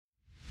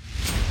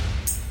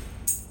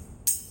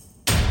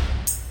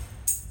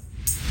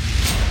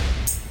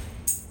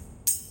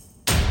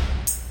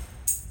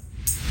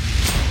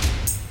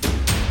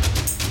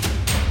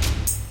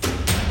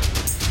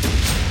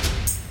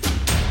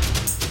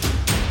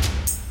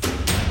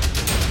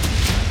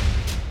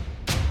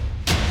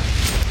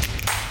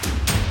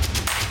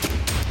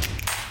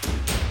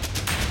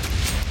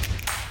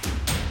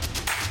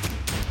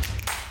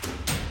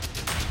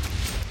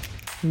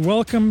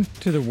Welcome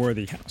to the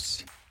Worthy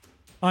House.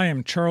 I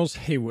am Charles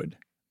Haywood,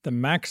 the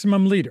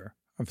maximum leader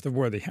of the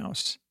Worthy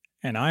House,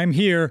 and I am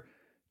here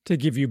to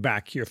give you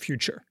back your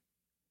future.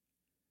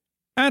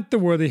 At the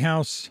Worthy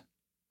House,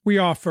 we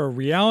offer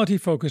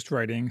reality-focused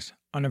writings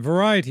on a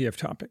variety of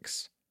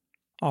topics,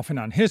 often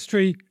on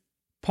history,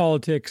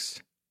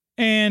 politics,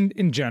 and,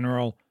 in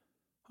general,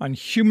 on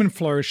human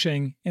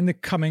flourishing in the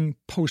coming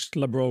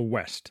post-liberal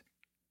West.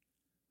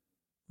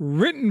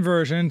 Written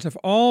versions of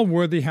all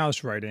Worthy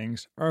House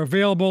writings are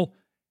available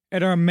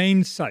at our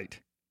main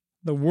site,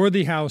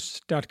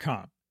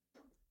 theworthyhouse.com.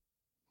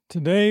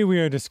 Today we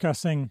are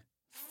discussing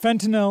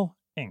Fentanyl,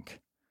 Inc.,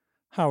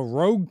 how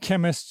rogue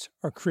chemists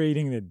are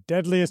creating the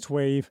deadliest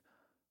wave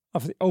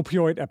of the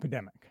opioid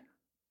epidemic,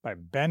 by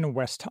Ben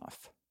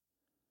Westhoff.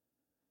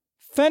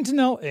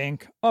 Fentanyl,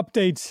 Inc.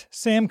 updates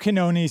Sam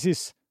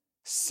Quinones'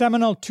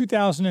 seminal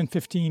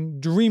 2015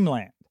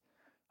 Dreamland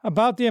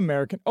about the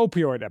American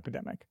opioid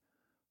epidemic,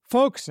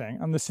 focusing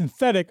on the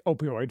synthetic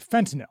opioid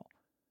fentanyl,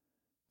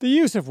 the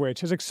use of which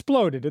has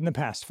exploded in the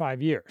past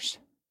 5 years.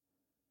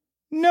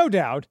 No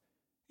doubt,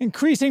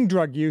 increasing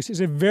drug use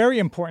is a very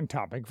important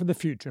topic for the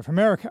future of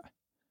America.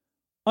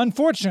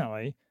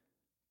 Unfortunately,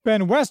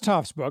 Ben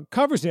Westhoff's book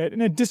covers it in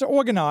a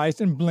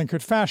disorganized and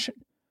blinkered fashion,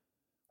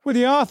 where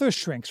the author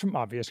shrinks from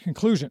obvious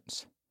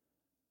conclusions.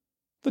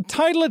 The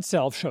title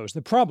itself shows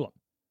the problem.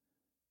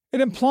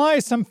 It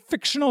implies some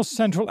fictional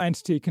central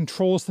entity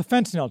controls the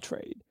fentanyl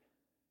trade,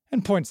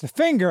 and points the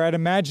finger at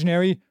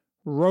imaginary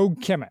rogue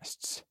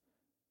chemists.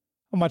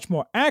 A much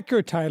more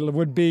accurate title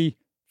would be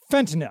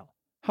Fentanyl: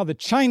 How the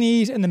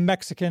Chinese and the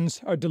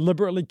Mexicans Are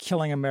Deliberately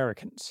Killing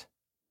Americans.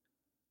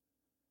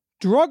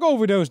 Drug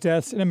overdose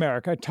deaths in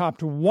America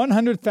topped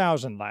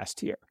 100,000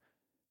 last year,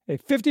 a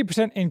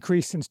 50%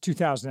 increase since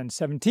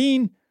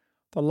 2017,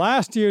 the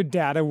last year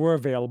data were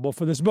available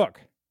for this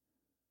book.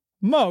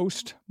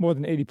 Most, more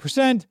than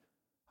 80%,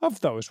 of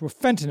those were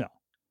fentanyl.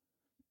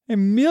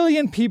 1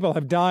 million people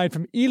have died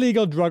from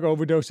illegal drug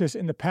overdoses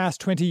in the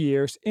past 20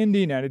 years in the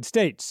United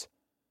States,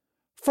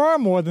 far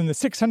more than the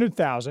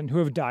 600,000 who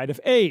have died of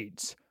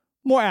AIDS,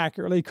 more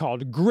accurately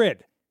called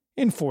GRID,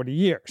 in 40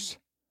 years.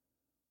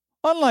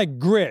 Unlike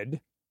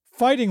GRID,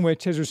 fighting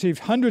which has received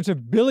hundreds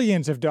of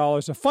billions of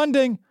dollars of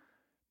funding,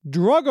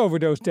 drug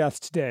overdose deaths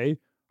today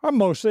are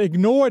mostly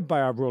ignored by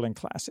our ruling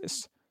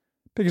classes,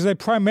 because they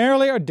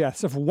primarily are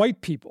deaths of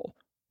white people,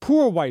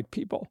 poor white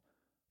people,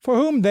 for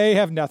whom they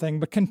have nothing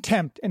but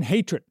contempt and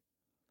hatred.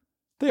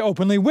 They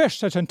openly wish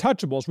such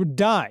untouchables would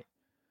die,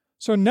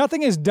 so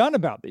nothing is done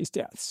about these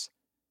deaths,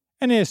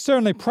 and it is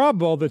certainly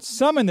probable that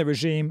some in the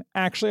regime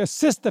actually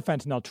assist the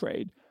fentanyl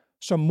trade,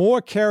 so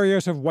more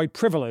carriers of white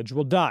privilege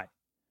will die.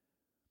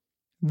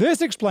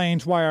 This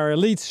explains why our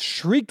elites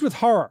shrieked with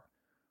horror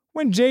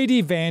when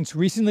J.D. Vance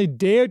recently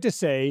dared to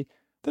say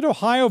that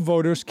Ohio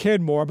voters cared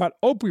more about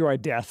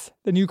opioid deaths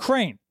than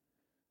Ukraine.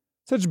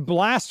 Such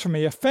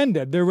blasphemy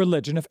offended their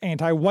religion of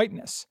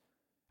anti-whiteness,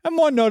 and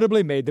more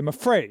notably made them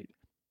afraid,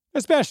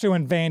 especially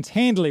when Vance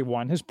handily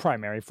won his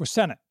primary for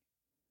Senate.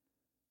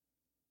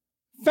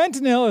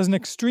 Fentanyl is an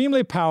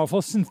extremely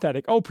powerful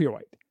synthetic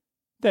opioid,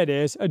 that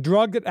is, a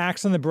drug that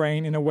acts on the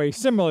brain in a way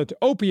similar to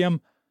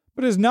opium,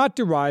 but is not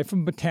derived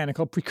from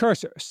botanical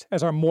precursors,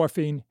 as are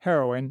morphine,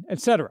 heroin,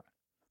 etc.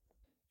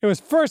 It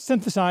was first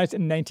synthesized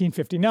in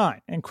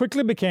 1959 and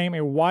quickly became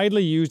a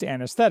widely used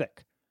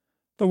anesthetic,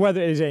 though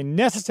whether it is a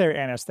necessary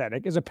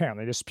anesthetic is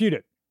apparently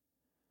disputed.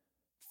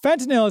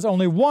 Fentanyl is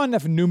only one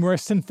of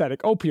numerous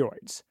synthetic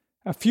opioids,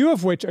 a few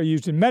of which are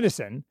used in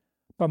medicine,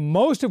 but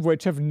most of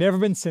which have never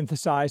been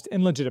synthesized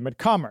in legitimate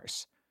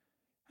commerce,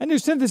 and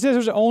whose synthesis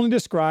was only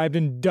described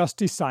in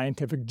dusty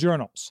scientific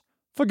journals,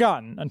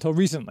 forgotten until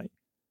recently.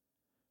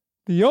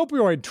 The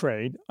opioid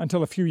trade,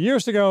 until a few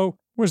years ago,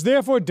 was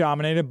therefore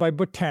dominated by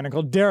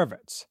botanical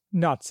derivatives,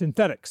 not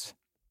synthetics.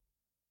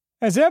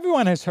 As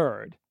everyone has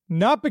heard,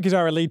 not because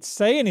our elites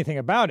say anything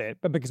about it,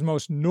 but because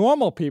most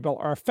normal people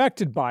are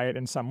affected by it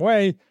in some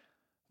way,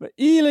 the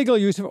illegal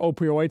use of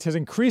opioids has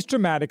increased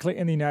dramatically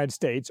in the United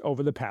States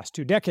over the past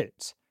 2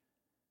 decades.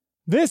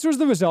 This was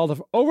the result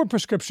of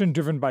overprescription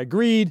driven by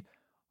greed,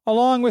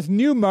 along with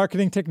new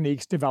marketing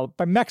techniques developed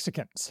by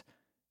Mexicans,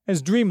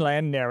 as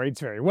Dreamland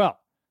narrates very well.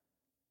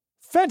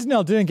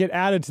 Fentanyl didn't get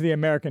added to the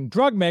American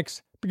drug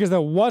mix because there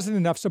wasn't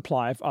enough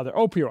supply of other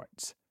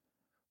opioids.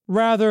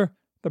 Rather,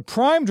 the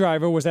prime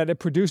driver was that it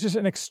produces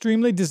an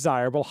extremely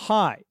desirable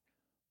high,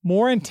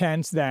 more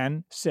intense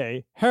than,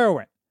 say,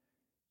 heroin.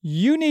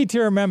 You need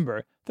to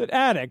remember that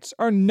addicts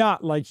are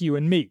not like you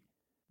and me.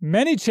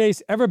 Many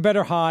chase ever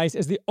better highs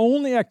as the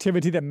only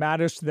activity that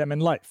matters to them in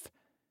life,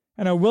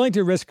 and are willing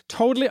to risk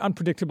totally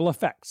unpredictable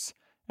effects,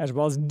 as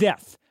well as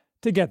death,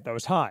 to get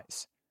those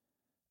highs.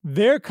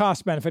 Their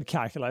cost-benefit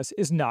calculus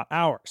is not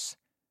ours.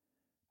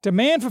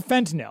 Demand for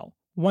fentanyl,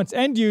 once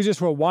end users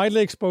were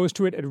widely exposed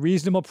to it at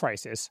reasonable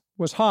prices,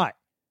 was high.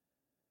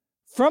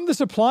 From the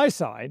supply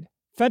side,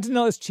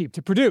 fentanyl is cheap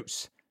to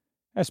produce,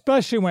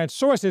 especially when its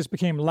sources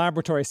became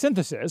laboratory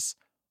synthesis,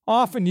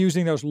 often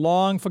using those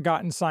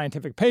long-forgotten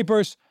scientific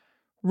papers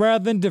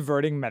rather than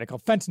diverting medical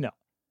fentanyl.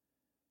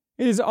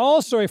 it is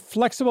also a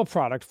flexible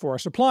product for a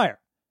supplier,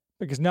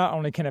 because not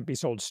only can it be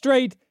sold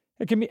straight,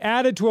 it can be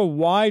added to a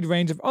wide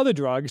range of other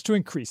drugs to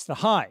increase the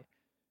high,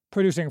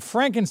 producing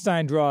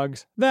Frankenstein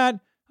drugs that,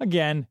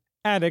 again,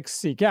 addicts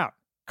seek out.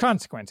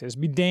 Consequences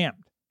be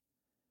damned.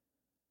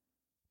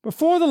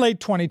 Before the late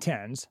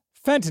 2010s,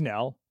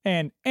 fentanyl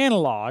and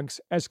analogs,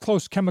 as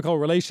close chemical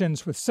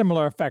relations with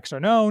similar effects are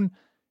known,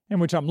 and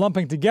which I'm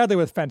lumping together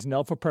with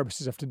fentanyl for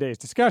purposes of today's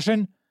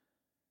discussion,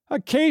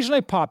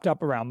 occasionally popped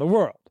up around the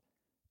world,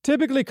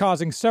 typically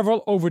causing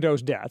several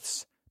overdose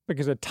deaths,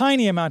 because a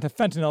tiny amount of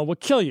fentanyl will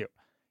kill you,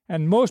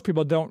 and most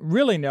people don't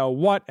really know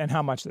what and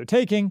how much they're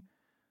taking,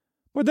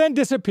 but then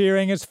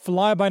disappearing as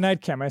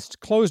fly-by-night chemists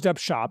closed up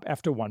shop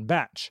after one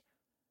batch.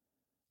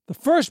 The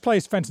first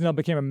place fentanyl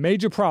became a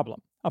major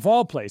problem, of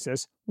all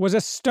places, was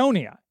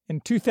Estonia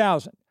in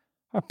 2000,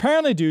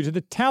 apparently due to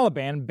the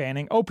Taliban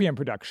banning opium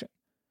production.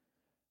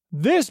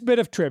 This bit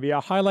of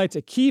trivia highlights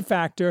a key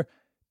factor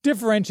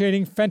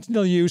differentiating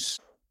fentanyl use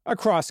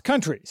across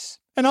countries,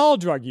 and all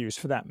drug use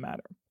for that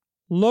matter: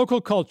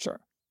 local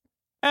culture.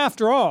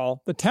 After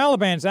all, the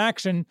Taliban's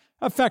action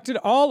affected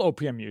all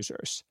opium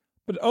users,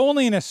 but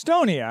only in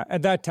Estonia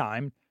at that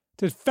time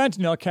did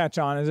fentanyl catch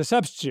on as a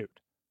substitute.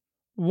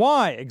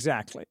 Why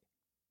exactly?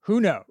 Who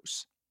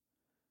knows?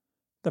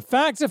 The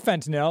facts of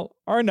fentanyl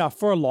are enough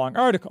for a long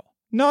article,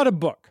 not a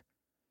book.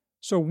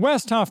 So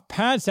Westhoff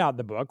pads out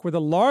the book with a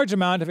large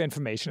amount of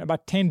information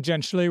about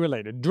tangentially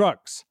related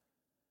drugs.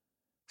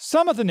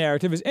 Some of the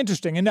narrative is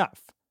interesting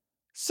enough.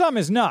 Some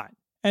is not,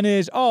 and it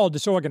is all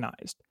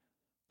disorganized.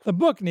 The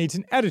book needs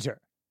an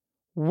editor.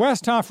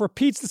 Westhoff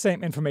repeats the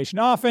same information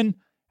often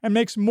and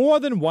makes more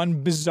than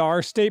one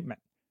bizarre statement,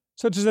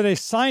 such as that a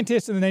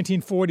scientist in the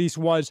 1940s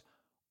was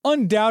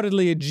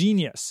undoubtedly a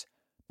genius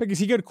because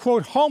he could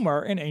quote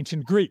Homer in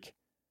ancient Greek.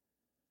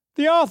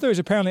 The author is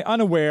apparently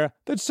unaware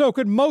that so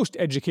could most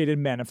educated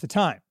men of the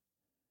time.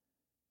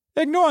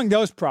 Ignoring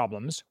those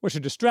problems, which are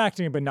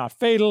distracting but not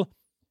fatal,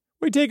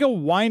 we take a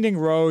winding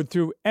road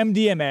through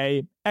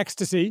MDMA,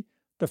 ecstasy,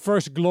 the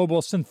first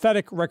global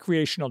synthetic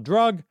recreational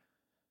drug,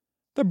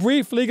 the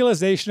brief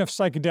legalization of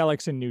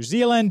psychedelics in New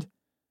Zealand,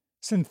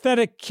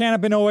 synthetic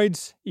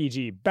cannabinoids,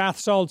 e.g. bath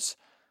salts,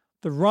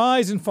 the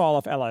rise and fall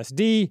of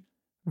LSD,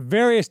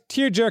 various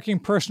tear-jerking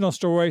personal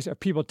stories of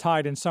people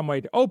tied in some way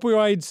to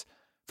opioids,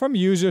 from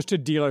users to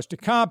dealers to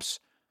cops,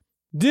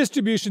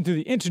 distribution through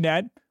the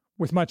internet,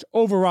 with much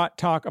overwrought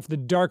talk of the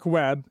dark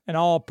web and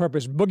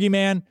all-purpose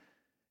boogeyman,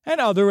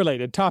 and other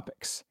related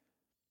topics.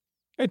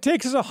 It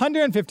takes us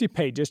 150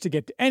 pages to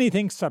get to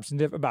anything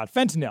substantive about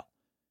fentanyl,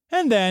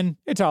 and then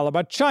it's all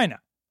about China,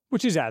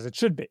 which is as it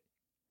should be.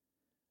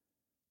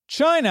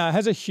 China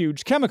has a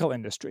huge chemical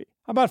industry,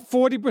 about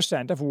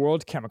 40% of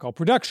world chemical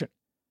production.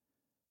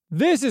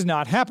 This is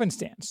not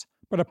happenstance,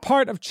 but a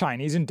part of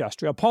Chinese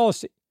industrial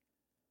policy.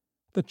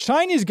 The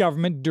Chinese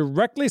government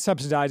directly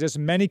subsidizes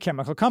many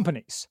chemical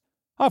companies,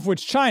 of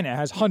which China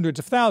has hundreds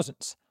of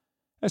thousands,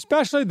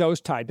 especially those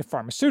tied to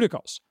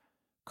pharmaceuticals,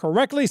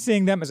 correctly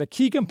seeing them as a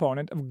key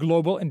component of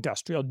global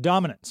industrial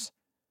dominance.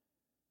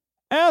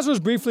 As was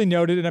briefly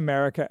noted in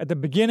America at the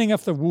beginning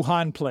of the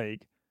Wuhan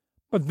plague,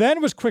 but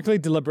then was quickly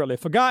deliberately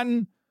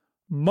forgotten,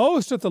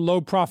 most of the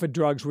low-profit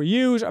drugs we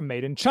use are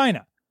made in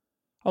China,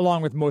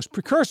 along with most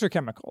precursor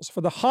chemicals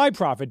for the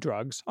high-profit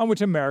drugs on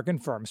which American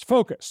firms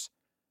focus.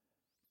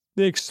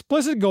 The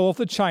explicit goal of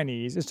the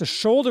Chinese is to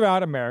shoulder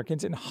out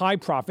Americans in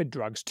high-profit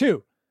drugs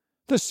too.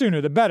 The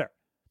sooner the better.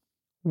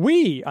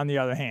 We, on the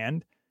other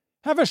hand,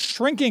 have a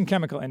shrinking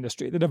chemical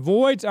industry that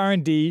avoids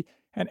R&D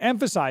and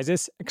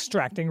emphasizes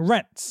extracting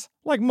rents,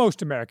 like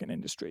most American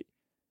industry.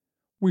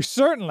 We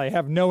certainly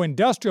have no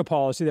industrial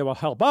policy that will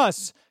help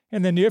us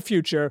in the near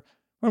future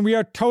when we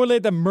are totally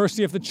at the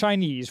mercy of the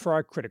Chinese for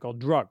our critical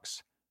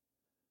drugs.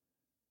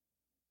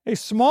 A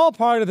small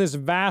part of this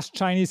vast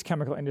Chinese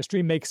chemical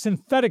industry makes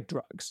synthetic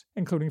drugs,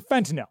 including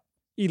fentanyl,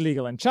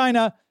 illegal in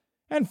China,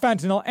 and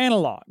fentanyl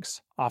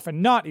analogs,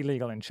 often not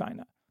illegal in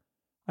China.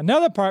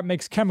 Another part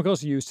makes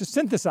chemicals used to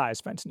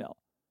synthesize fentanyl.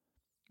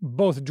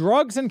 Both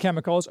drugs and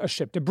chemicals are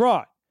shipped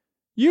abroad,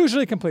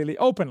 usually completely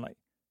openly,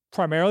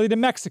 primarily to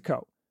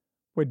Mexico,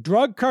 where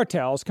drug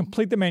cartels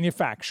complete the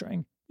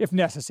manufacturing, if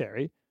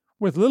necessary,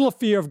 with little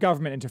fear of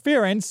government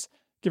interference,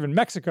 given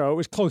Mexico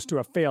is close to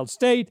a failed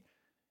state,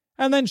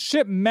 and then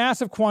ship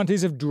massive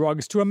quantities of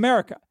drugs to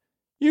America,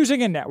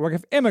 using a network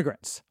of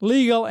immigrants,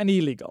 legal and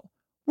illegal,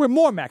 where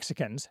more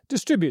Mexicans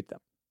distribute them.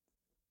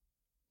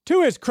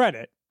 To his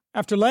credit,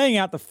 after laying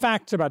out the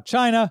facts about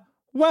China,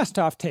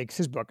 Westhoff takes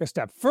his book a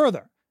step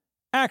further,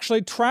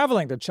 actually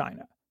traveling to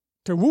China,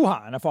 to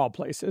Wuhan of all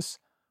places,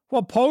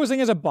 while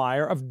posing as a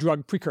buyer of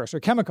drug precursor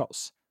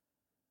chemicals.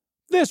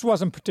 This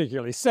wasn't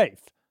particularly safe,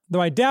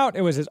 though I doubt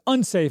it was as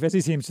unsafe as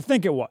he seems to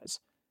think it was.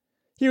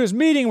 He was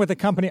meeting with a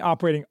company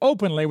operating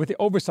openly with the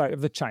oversight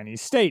of the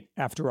Chinese state,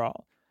 after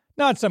all,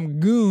 not some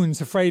goons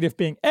afraid of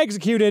being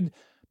executed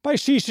by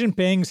Xi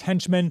Jinping's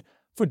henchmen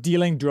for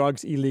dealing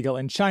drugs illegal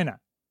in China.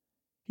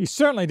 He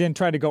certainly didn't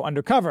try to go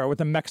undercover with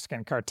the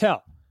Mexican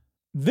cartel.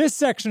 This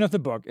section of the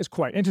book is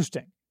quite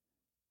interesting.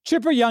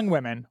 Chipper young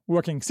women,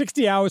 working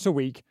 60 hours a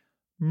week,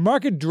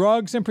 market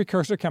drugs and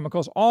precursor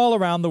chemicals all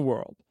around the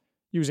world,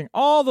 using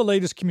all the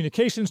latest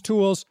communications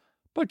tools,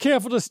 but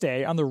careful to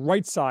stay on the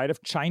right side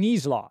of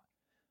Chinese law.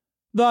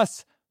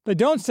 Thus, they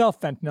don't sell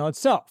fentanyl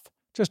itself,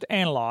 just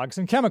analogs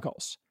and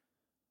chemicals.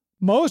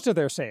 Most of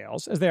their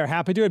sales, as they are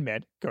happy to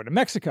admit, go to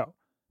Mexico,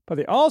 but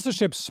they also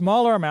ship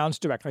smaller amounts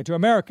directly to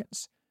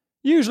Americans,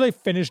 usually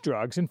finished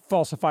drugs in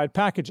falsified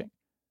packaging.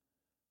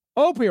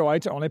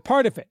 Opioids are only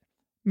part of it.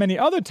 Many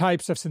other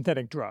types of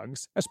synthetic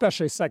drugs,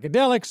 especially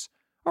psychedelics,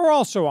 are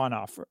also on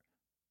offer.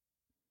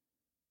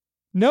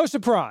 No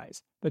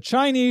surprise, the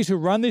Chinese who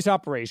run these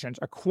operations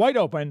are quite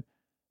open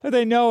that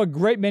they know a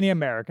great many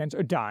Americans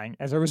are dying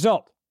as a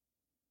result.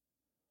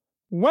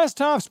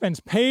 Westhoff spends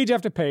page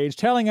after page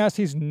telling us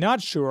he's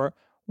not sure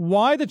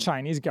why the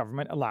Chinese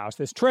government allows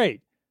this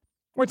trade,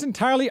 where it's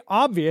entirely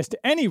obvious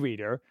to any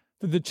reader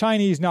that the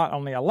Chinese not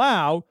only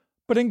allow,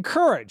 but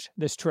encourage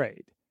this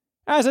trade,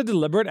 as a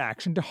deliberate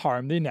action to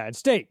harm the United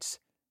States,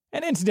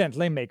 and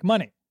incidentally make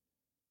money.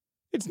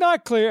 It's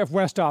not clear if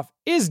Westhoff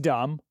is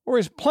dumb or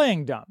is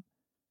playing dumb.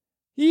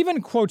 He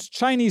even quotes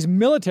Chinese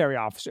military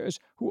officers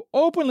who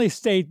openly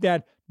state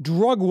that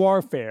drug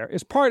warfare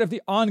is part of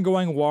the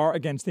ongoing war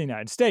against the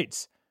United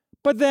States,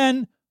 but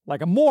then,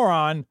 like a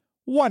moron,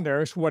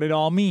 wonders what it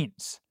all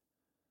means.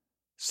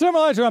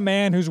 Similar to a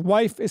man whose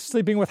wife is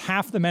sleeping with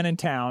half the men in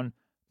town,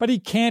 but he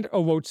can't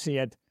or won't see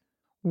it,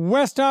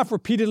 Westhoff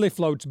repeatedly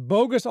floats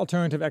bogus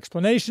alternative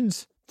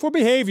explanations for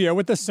behavior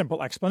with a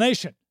simple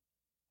explanation.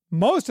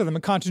 Most of them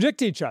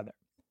contradict each other.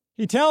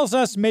 He tells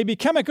us maybe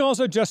chemicals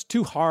are just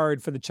too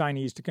hard for the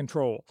Chinese to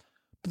control,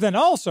 but then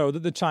also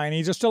that the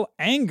Chinese are still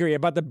angry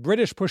about the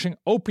British pushing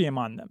opium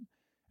on them,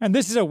 and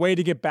this is a way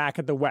to get back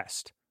at the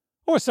West.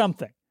 Or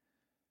something.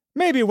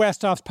 Maybe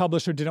Westhoff's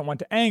publisher didn't want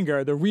to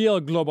anger the real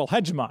global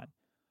hegemon,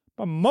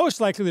 but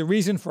most likely the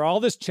reason for all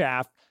this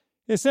chaff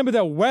is simply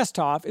that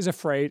Westhoff is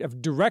afraid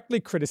of directly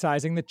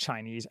criticizing the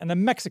Chinese and the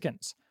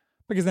Mexicans,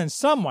 because then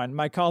someone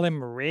might call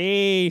him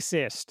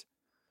racist.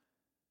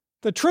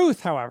 The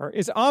truth, however,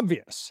 is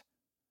obvious.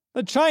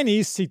 The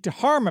Chinese seek to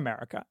harm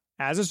America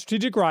as a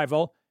strategic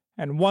rival,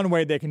 and one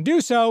way they can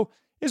do so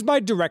is by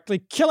directly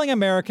killing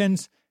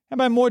Americans and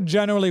by more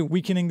generally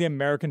weakening the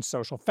American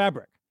social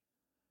fabric.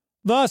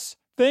 Thus,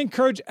 they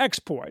encourage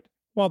export,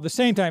 while at the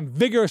same time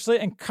vigorously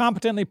and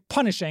competently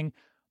punishing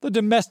the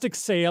domestic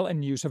sale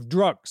and use of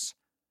drugs.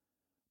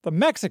 The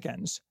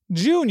Mexicans,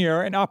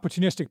 junior and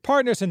opportunistic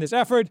partners in this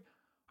effort,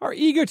 are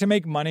eager to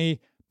make money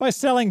by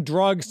selling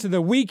drugs to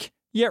the weak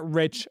yet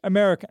rich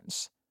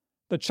Americans.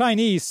 The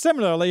Chinese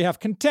similarly have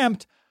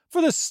contempt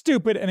for the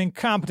stupid and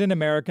incompetent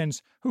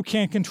Americans who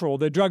can't control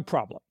their drug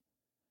problem.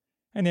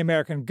 And the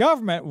American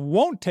government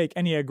won't take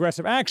any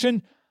aggressive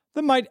action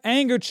that might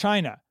anger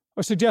China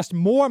or suggest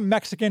more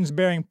Mexicans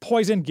bearing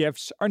poison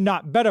gifts are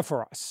not better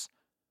for us.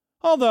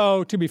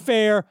 Although, to be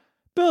fair,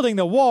 building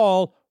the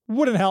wall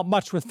wouldn't help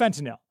much with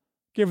fentanyl,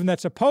 given that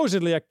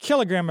supposedly a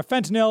kilogram of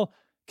fentanyl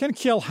can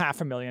kill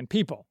 500,000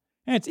 people,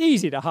 and it's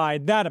easy to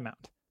hide that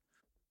amount.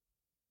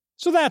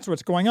 So that's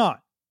what's going on.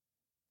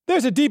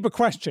 There's a deeper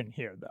question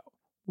here, though.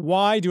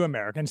 Why do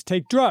Americans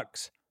take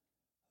drugs?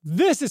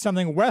 This is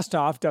something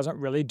Westhoff doesn't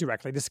really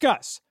directly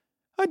discuss,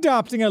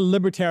 adopting a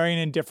libertarian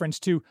indifference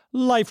to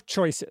life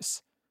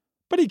choices.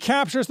 But he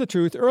captures the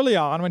truth early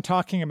on when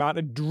talking about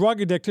a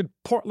drug-addicted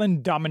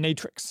Portland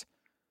dominatrix.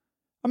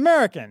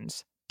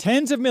 Americans,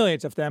 tens of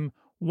millions of them,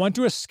 want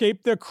to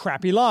escape their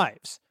crappy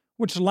lives,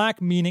 which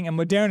lack meaning and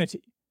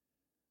modernity.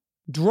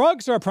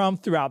 Drugs are a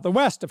problem throughout the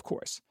West, of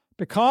course,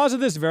 because of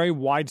this very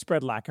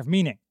widespread lack of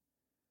meaning.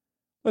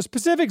 The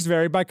specifics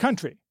vary by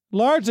country,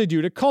 largely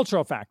due to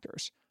cultural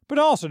factors, but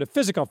also to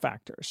physical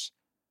factors.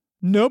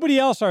 Nobody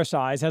else our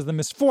size has the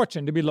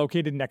misfortune to be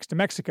located next to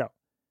Mexico.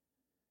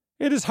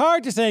 It is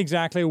hard to say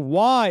exactly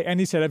why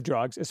any set of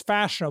drugs is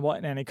fashionable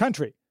in any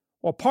country,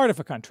 or part of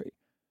a country,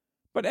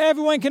 but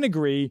everyone can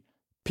agree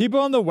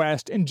people in the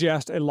West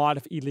ingest a lot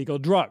of illegal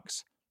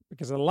drugs,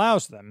 because it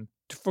allows them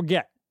to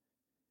forget.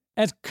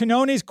 As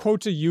Quinones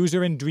quotes a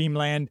user in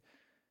Dreamland,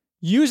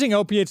 using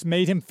opiates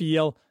made him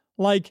feel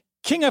like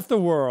king of the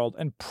world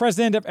and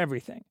president of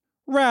everything,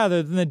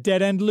 rather than the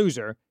dead-end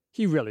loser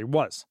he really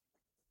was.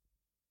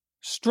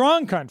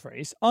 Strong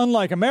countries,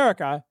 unlike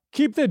America,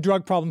 keep their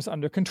drug problems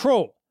under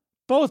control,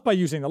 both by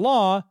using the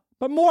law,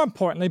 but more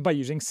importantly by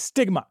using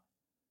stigma.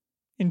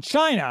 In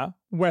China,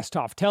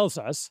 Westhoff tells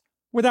us,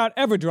 without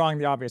ever drawing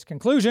the obvious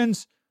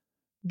conclusions,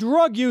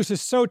 drug use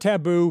is so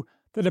taboo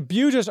that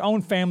abusers'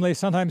 own families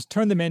sometimes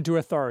turn them into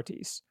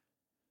authorities.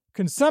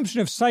 Consumption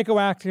of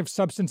psychoactive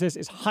substances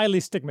is highly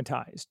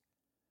stigmatized.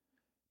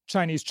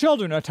 Chinese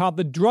children are taught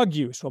that drug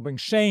use will bring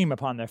shame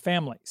upon their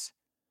families.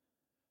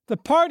 The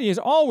party has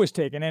always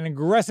taken an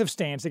aggressive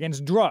stance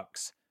against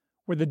drugs,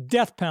 where the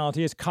death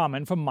penalty is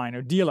common for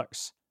minor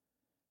dealers.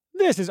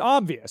 This is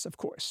obvious, of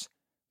course.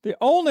 The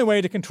only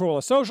way to control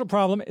a social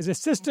problem is a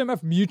system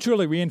of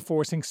mutually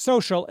reinforcing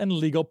social and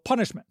legal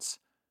punishments.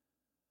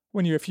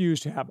 When you refuse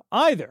to have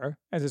either,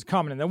 as is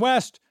common in the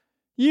West,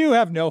 you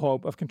have no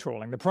hope of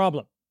controlling the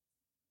problem.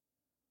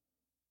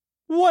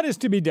 What is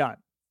to be done?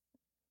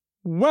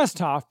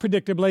 Westhoff,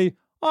 predictably,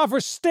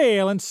 offers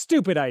stale and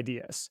stupid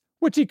ideas,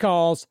 which he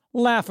calls,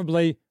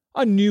 laughably,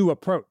 a new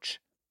approach.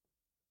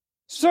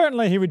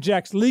 Certainly he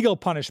rejects legal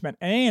punishment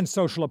and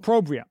social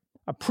opprobrium,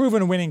 a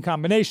proven winning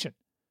combination,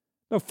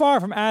 though far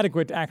from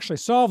adequate to actually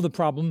solve the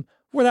problem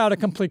without a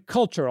complete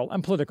cultural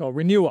and political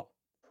renewal.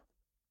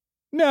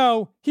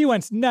 No, he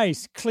wants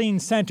nice, clean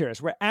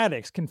centers where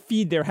addicts can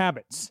feed their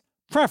habits,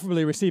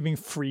 preferably receiving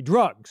free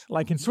drugs,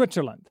 like in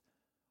Switzerland,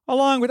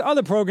 along with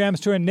other programs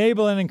to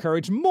enable and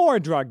encourage more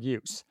drug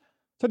use,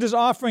 such as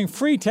offering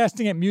free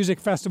testing at music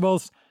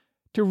festivals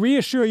to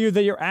reassure you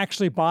that you're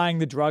actually buying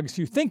the drugs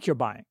you think you're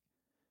buying.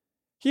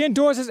 He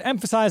endorses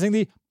emphasizing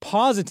the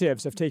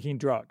positives of taking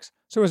drugs,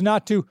 so as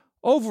not to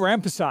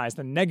overemphasize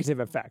the negative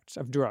effects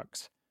of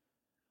drugs.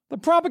 The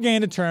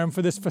propaganda term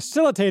for this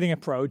facilitating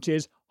approach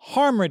is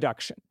harm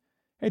reduction,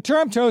 a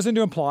term chosen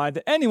to imply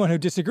that anyone who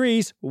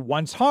disagrees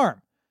wants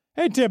harm,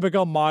 a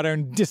typical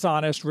modern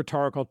dishonest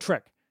rhetorical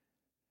trick.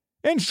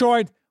 In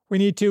short, we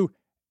need to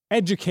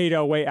educate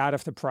our way out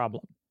of the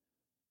problem.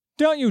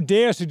 Don't you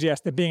dare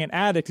suggest that being an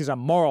addict is a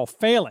moral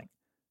failing.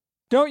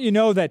 Don't you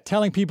know that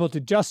telling people to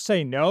just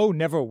say no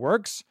never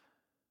works?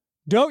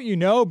 Don't you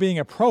know being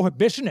a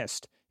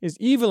prohibitionist is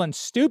evil and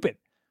stupid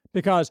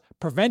because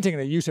preventing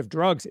the use of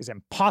drugs is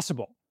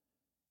impossible?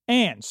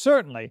 And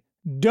certainly,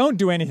 don't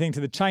do anything to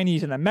the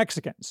Chinese and the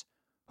Mexicans,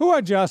 who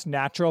are just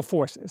natural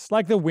forces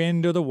like the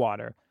wind or the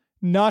water,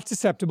 not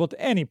susceptible to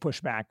any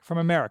pushback from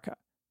America.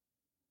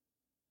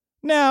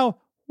 Now,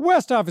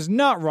 Westhoff is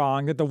not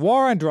wrong that the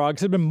war on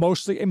drugs has been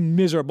mostly a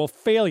miserable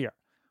failure,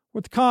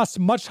 with costs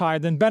much higher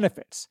than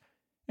benefits,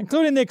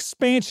 including the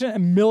expansion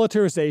and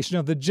militarization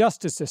of the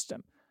justice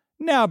system,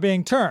 now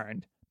being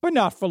turned, but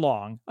not for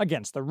long,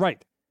 against the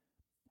right.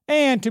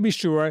 And to be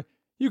sure,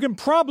 you can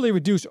probably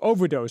reduce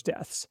overdose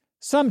deaths,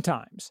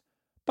 sometimes,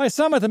 by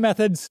some of the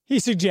methods he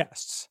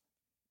suggests.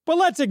 But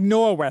let's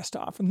ignore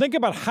Westhoff and think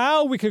about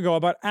how we could go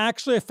about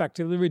actually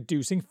effectively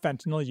reducing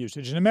fentanyl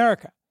usage in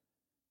America.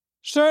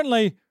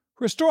 Certainly,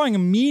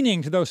 restoring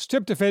meaning to those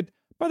stripped of it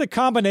by the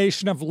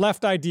combination of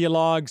left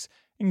ideologues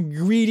and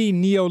greedy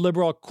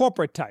neoliberal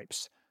corporate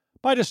types,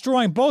 by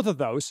destroying both of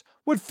those,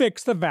 would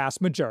fix the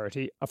vast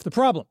majority of the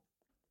problem.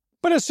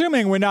 But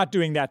assuming we're not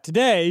doing that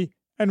today,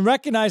 and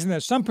recognizing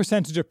that some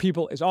percentage of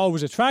people is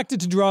always attracted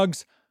to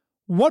drugs,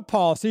 what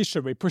policies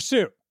should we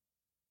pursue?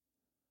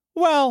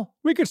 Well,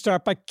 we could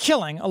start by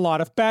killing a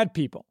lot of bad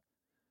people.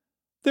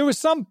 There was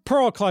some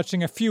pearl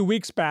clutching a few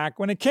weeks back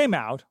when it came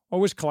out, or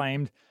was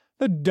claimed,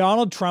 that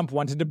Donald Trump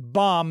wanted to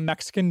bomb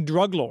Mexican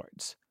drug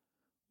lords.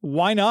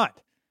 Why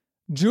not?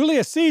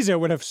 Julius Caesar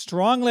would have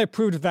strongly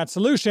approved of that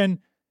solution,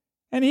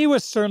 and he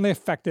was certainly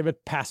effective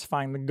at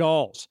pacifying the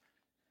Gauls.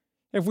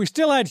 If we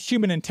still had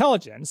human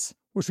intelligence,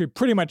 which we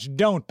pretty much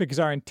don't because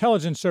our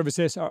intelligence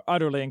services are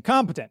utterly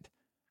incompetent,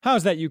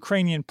 how's that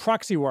Ukrainian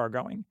proxy war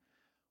going?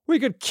 We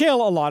could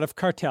kill a lot of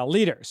cartel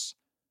leaders.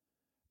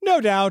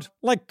 No doubt,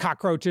 like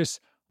cockroaches,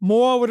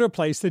 more would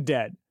replace the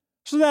dead,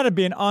 so that'd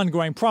be an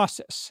ongoing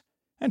process,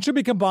 and should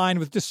be combined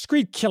with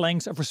discrete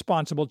killings of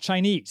responsible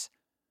Chinese.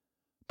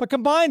 But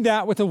combine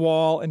that with a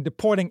wall and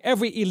deporting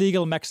every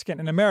illegal Mexican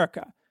in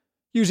America,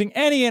 using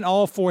any and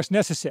all force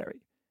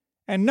necessary,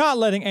 and not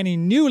letting any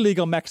new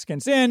legal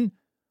Mexicans in,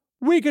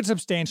 we could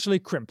substantially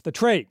crimp the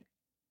trade.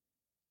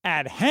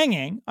 Add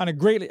hanging on a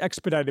greatly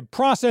expedited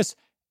process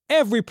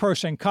every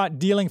person caught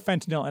dealing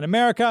fentanyl in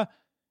America,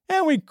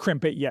 and we'd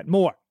crimp it yet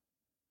more.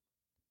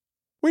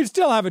 We'd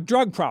still have a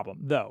drug problem,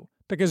 though,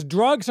 because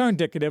drugs are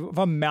indicative of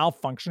a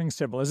malfunctioning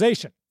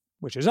civilization,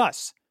 which is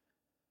us.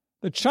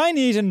 The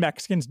Chinese and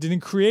Mexicans didn't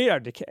create our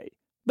decay,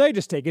 they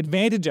just take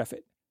advantage of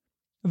it.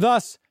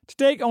 Thus, to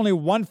take only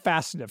one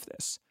facet of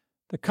this,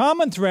 the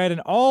common thread in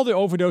all the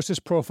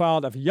overdoses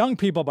profiled of young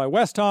people by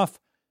Westhoff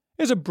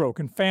is a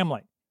broken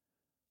family.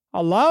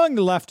 Allowing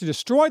the left to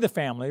destroy the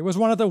family was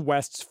one of the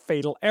West's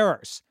fatal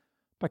errors,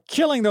 but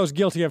killing those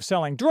guilty of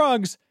selling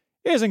drugs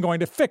isn't going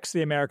to fix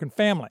the American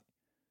family.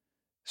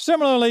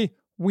 Similarly,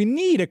 we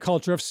need a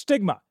culture of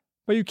stigma,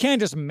 but you can't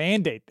just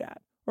mandate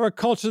that, or a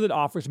culture that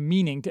offers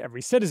meaning to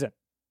every citizen.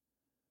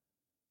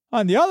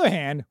 On the other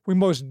hand, we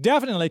most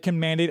definitely can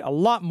mandate a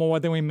lot more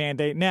than we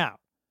mandate now.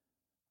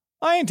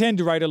 I intend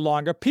to write a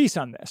longer piece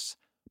on this,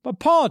 but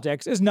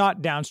politics is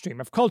not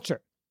downstream of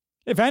culture.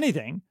 If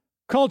anything,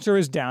 culture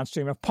is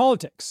downstream of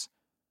politics.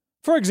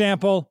 For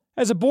example,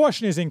 as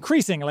abortion is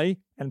increasingly,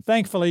 and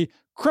thankfully,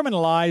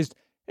 criminalized,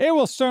 it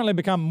will certainly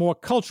become more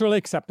culturally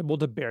acceptable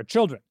to bear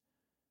children.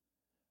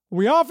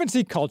 We often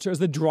see culture as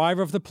the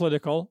driver of the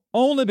political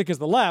only because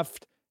the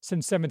left,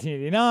 since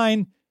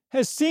 1789,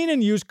 has seen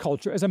and used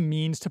culture as a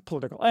means to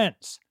political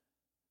ends.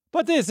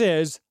 But this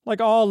is,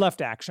 like all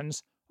left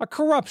actions, a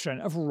corruption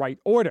of right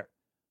order.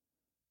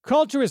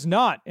 Culture is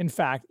not, in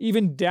fact,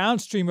 even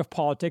downstream of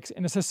politics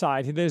in a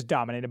society that is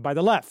dominated by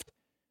the left.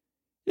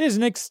 It is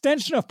an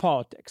extension of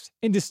politics,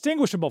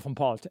 indistinguishable from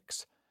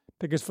politics,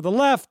 because for the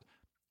left,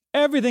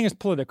 everything is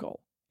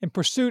political, in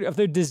pursuit of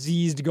their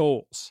diseased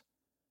goals.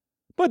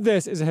 But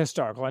this is a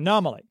historical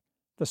anomaly,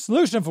 the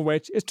solution for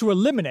which is to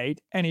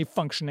eliminate any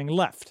functioning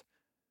left.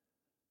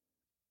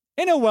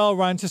 In a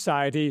well-run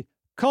society,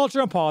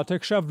 culture and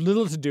politics should have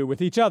little to do with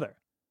each other.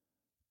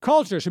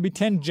 Culture should be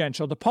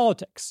tangential to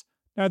politics,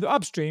 neither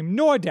upstream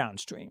nor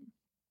downstream.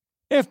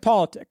 If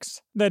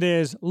politics, that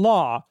is,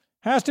 law,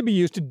 has to be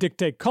used to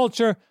dictate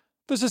culture,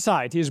 the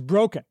society is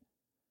broken.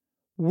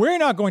 We're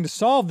not going to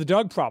solve the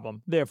drug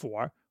problem,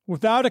 therefore,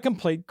 without a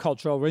complete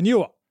cultural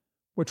renewal,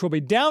 which will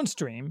be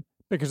downstream,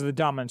 because of the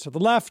dominance of the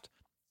left,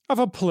 of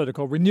a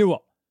political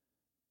renewal.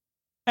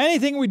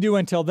 Anything we do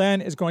until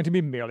then is going to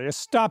be merely a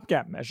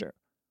stopgap measure,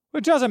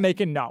 which doesn't make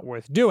it not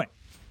worth doing.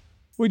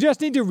 We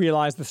just need to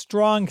realize the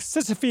strong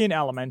Sisyphean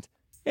element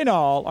in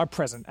all our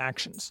present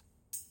actions.